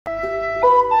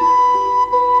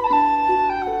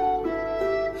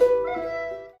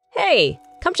Hey,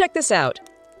 come check this out.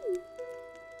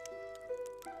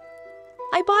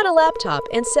 I bought a laptop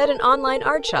and set an online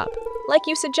art shop, like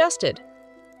you suggested.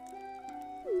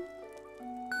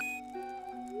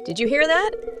 Did you hear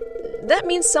that? That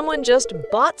means someone just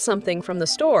bought something from the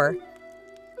store.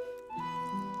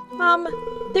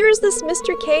 There is this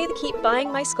Mr. K that keep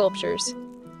buying my sculptures.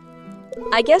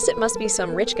 I guess it must be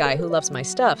some rich guy who loves my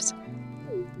stuffs.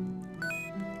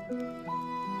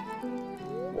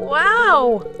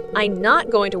 Wow! I'm not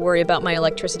going to worry about my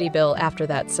electricity bill after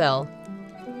that sell.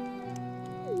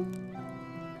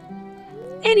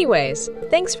 Anyways,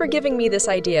 thanks for giving me this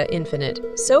idea,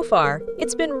 Infinite. So far,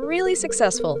 it's been really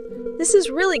successful. This is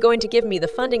really going to give me the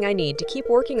funding I need to keep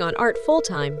working on art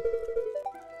full-time.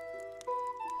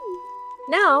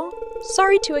 Now,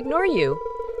 sorry to ignore you,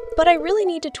 but I really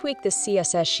need to tweak the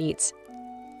CSS sheets.